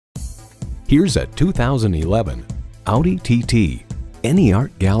Here's a 2011 Audi TT. Any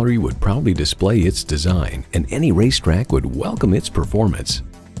art gallery would proudly display its design, and any racetrack would welcome its performance.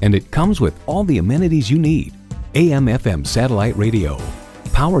 And it comes with all the amenities you need: AM/FM satellite radio,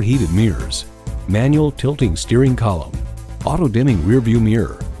 power heated mirrors, manual tilting steering column, auto-dimming rearview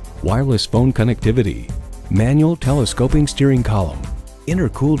mirror, wireless phone connectivity, manual telescoping steering column,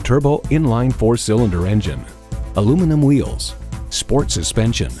 intercooled turbo inline 4-cylinder engine, aluminum wheels, sport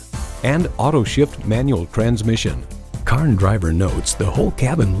suspension, and auto-shift manual transmission. Car and Driver notes the whole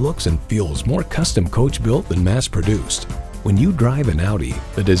cabin looks and feels more custom coach built than mass-produced. When you drive an Audi,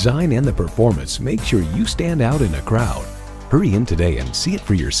 the design and the performance make sure you stand out in a crowd. Hurry in today and see it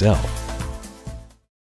for yourself.